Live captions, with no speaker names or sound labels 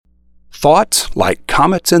Thoughts like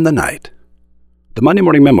comets in the night. The Monday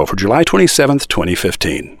Morning Memo for July 27th,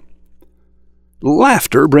 2015.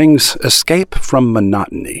 Laughter brings escape from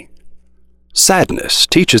monotony. Sadness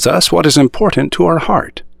teaches us what is important to our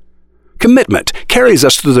heart. Commitment carries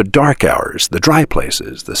us through the dark hours, the dry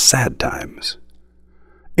places, the sad times.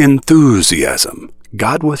 Enthusiasm,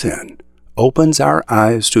 God within, opens our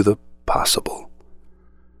eyes to the possible.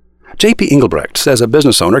 J.P. Engelbrecht says a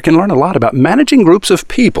business owner can learn a lot about managing groups of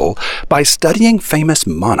people by studying famous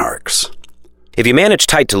monarchs. If you manage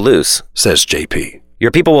tight to loose, says J.P.,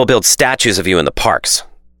 your people will build statues of you in the parks.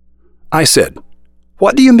 I said,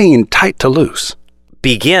 what do you mean tight to loose?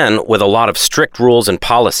 Begin with a lot of strict rules and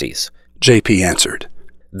policies. J.P. answered.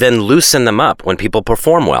 Then loosen them up when people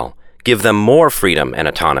perform well. Give them more freedom and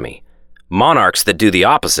autonomy. Monarchs that do the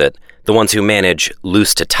opposite, the ones who manage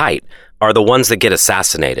loose to tight, are the ones that get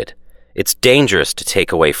assassinated. It's dangerous to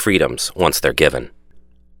take away freedoms once they're given.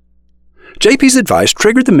 JP's advice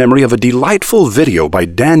triggered the memory of a delightful video by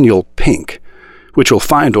Daniel Pink, which you'll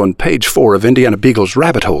find on page 4 of Indiana Beagle's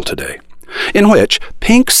Rabbit Hole today, in which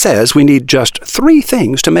Pink says we need just 3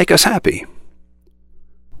 things to make us happy.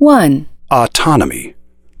 1. Autonomy,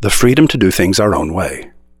 the freedom to do things our own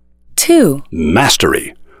way. 2.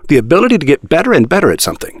 Mastery, the ability to get better and better at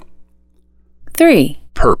something. 3.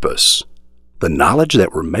 Purpose, the knowledge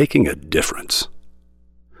that we're making a difference.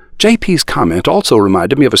 JP's comment also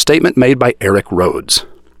reminded me of a statement made by Eric Rhodes.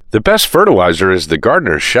 The best fertilizer is the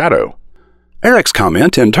gardener's shadow. Eric's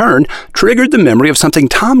comment, in turn, triggered the memory of something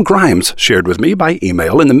Tom Grimes shared with me by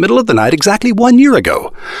email in the middle of the night exactly 1 year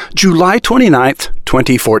ago, July 29th,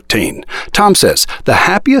 2014. Tom says, the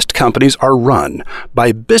happiest companies are run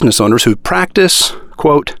by business owners who practice,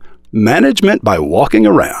 quote, management by walking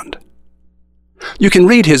around. You can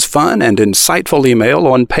read his fun and insightful email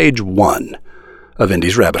on page 1 of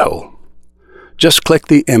Indy's Rabbit Hole. Just click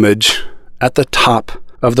the image at the top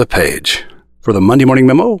of the page for the Monday Morning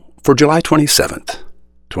Memo for July 27th,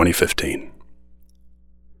 2015.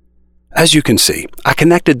 As you can see, I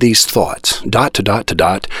connected these thoughts, dot to dot to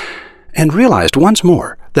dot, and realized once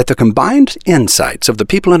more that the combined insights of the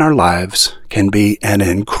people in our lives can be an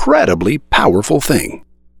incredibly powerful thing.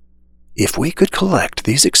 If we could collect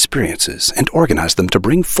these experiences and organize them to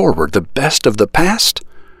bring forward the best of the past,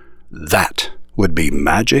 that would be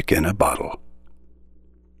magic in a bottle.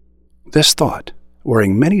 This thought,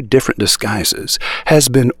 wearing many different disguises, has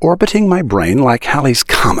been orbiting my brain like Halley's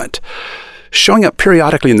Comet, showing up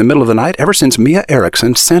periodically in the middle of the night ever since Mia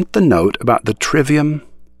Erickson sent the note about the trivium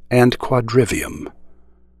and quadrivium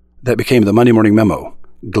that became the Monday Morning Memo.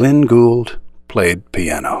 Glenn Gould played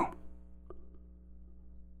piano.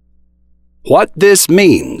 What this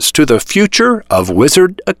means to the future of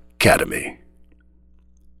Wizard Academy.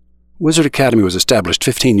 Wizard Academy was established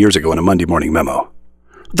 15 years ago in a Monday Morning Memo.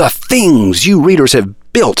 The things you readers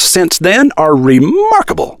have built since then are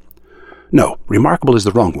remarkable. No, remarkable is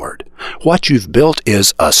the wrong word. What you've built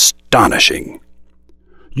is astonishing.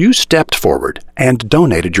 You stepped forward and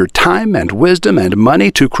donated your time and wisdom and money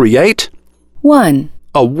to create 1.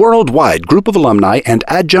 A worldwide group of alumni and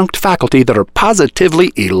adjunct faculty that are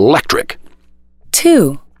positively electric.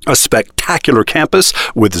 2. A spectacular campus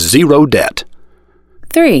with zero debt.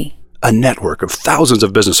 3. A network of thousands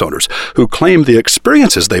of business owners who claim the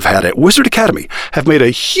experiences they've had at Wizard Academy have made a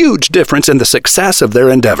huge difference in the success of their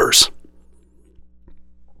endeavors.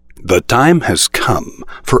 The time has come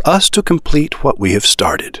for us to complete what we have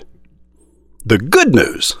started. The good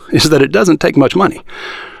news is that it doesn't take much money.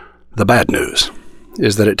 The bad news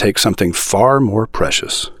is that it takes something far more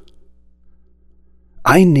precious.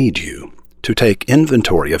 I need you to take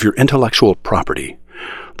inventory of your intellectual property,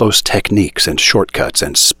 those techniques and shortcuts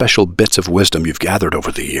and special bits of wisdom you've gathered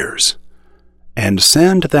over the years, and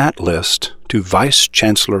send that list to Vice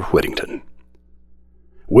Chancellor Whittington.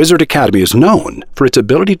 Wizard Academy is known for its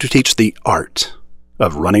ability to teach the art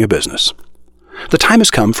of running a business. The time has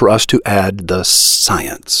come for us to add the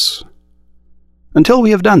science. Until we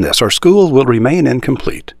have done this, our school will remain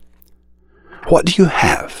incomplete. What do you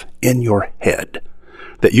have in your head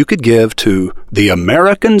that you could give to the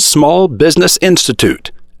American Small Business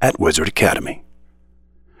Institute at Wizard Academy?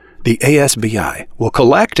 The ASBI will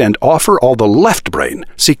collect and offer all the left-brain,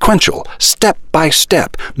 sequential,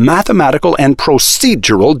 step-by-step, mathematical, and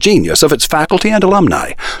procedural genius of its faculty and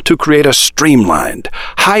alumni to create a streamlined,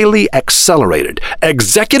 highly accelerated,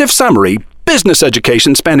 executive summary business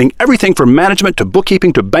education spanning everything from management to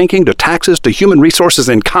bookkeeping to banking to taxes to human resources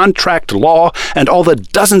and contract law and all the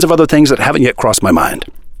dozens of other things that haven't yet crossed my mind.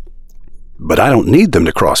 But I don't need them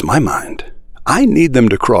to cross my mind. I need them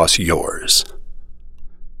to cross yours.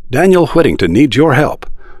 Daniel Whittington needs your help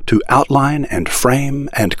to outline and frame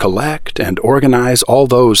and collect and organize all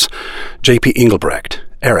those J.P. Engelbrecht,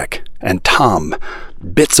 Eric, and Tom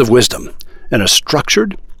bits of wisdom in a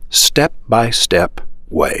structured, step-by-step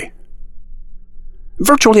way.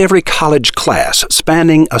 Virtually every college class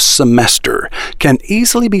spanning a semester can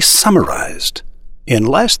easily be summarized in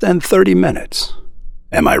less than 30 minutes.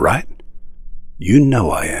 Am I right? You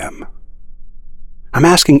know I am. I'm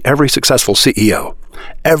asking every successful CEO,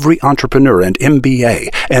 every entrepreneur and MBA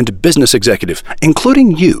and business executive,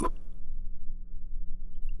 including you,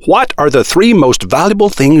 what are the 3 most valuable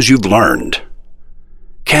things you've learned?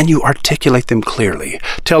 Can you articulate them clearly?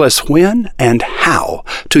 Tell us when and how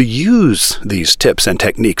to use these tips and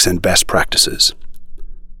techniques and best practices.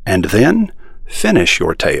 And then finish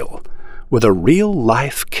your tale with a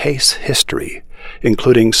real-life case history,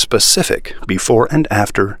 including specific before and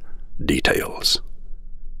after details.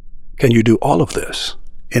 Can you do all of this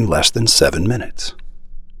in less than 7 minutes?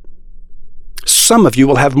 Some of you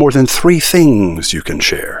will have more than 3 things you can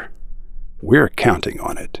share. We're counting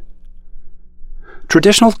on it.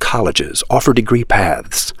 Traditional colleges offer degree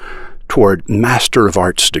paths toward Master of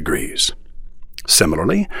Arts degrees.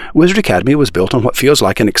 Similarly, Wizard Academy was built on what feels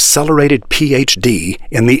like an accelerated PhD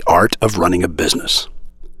in the art of running a business.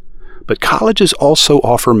 But colleges also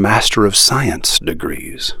offer Master of Science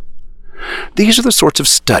degrees. These are the sorts of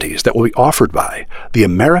studies that will be offered by the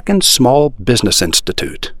American Small Business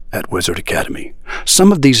Institute at Wizard Academy.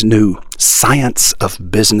 Some of these new Science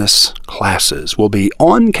of Business classes will be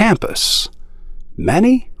on campus.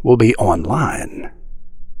 Many will be online.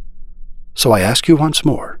 So I ask you once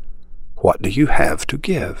more, what do you have to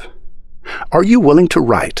give? Are you willing to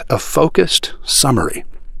write a focused summary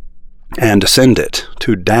and send it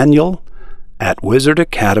to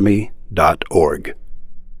daniel@wizardacademy.org?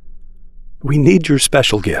 We need your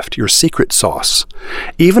special gift, your secret sauce,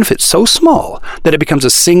 even if it's so small that it becomes a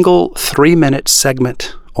single 3-minute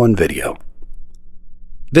segment on video.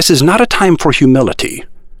 This is not a time for humility.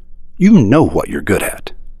 You know what you're good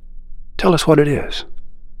at. Tell us what it is.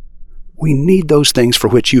 We need those things for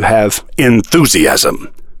which you have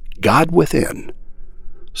enthusiasm, God within,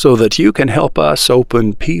 so that you can help us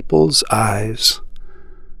open people's eyes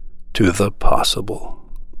to the possible.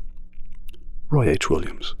 Roy H.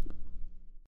 Williams.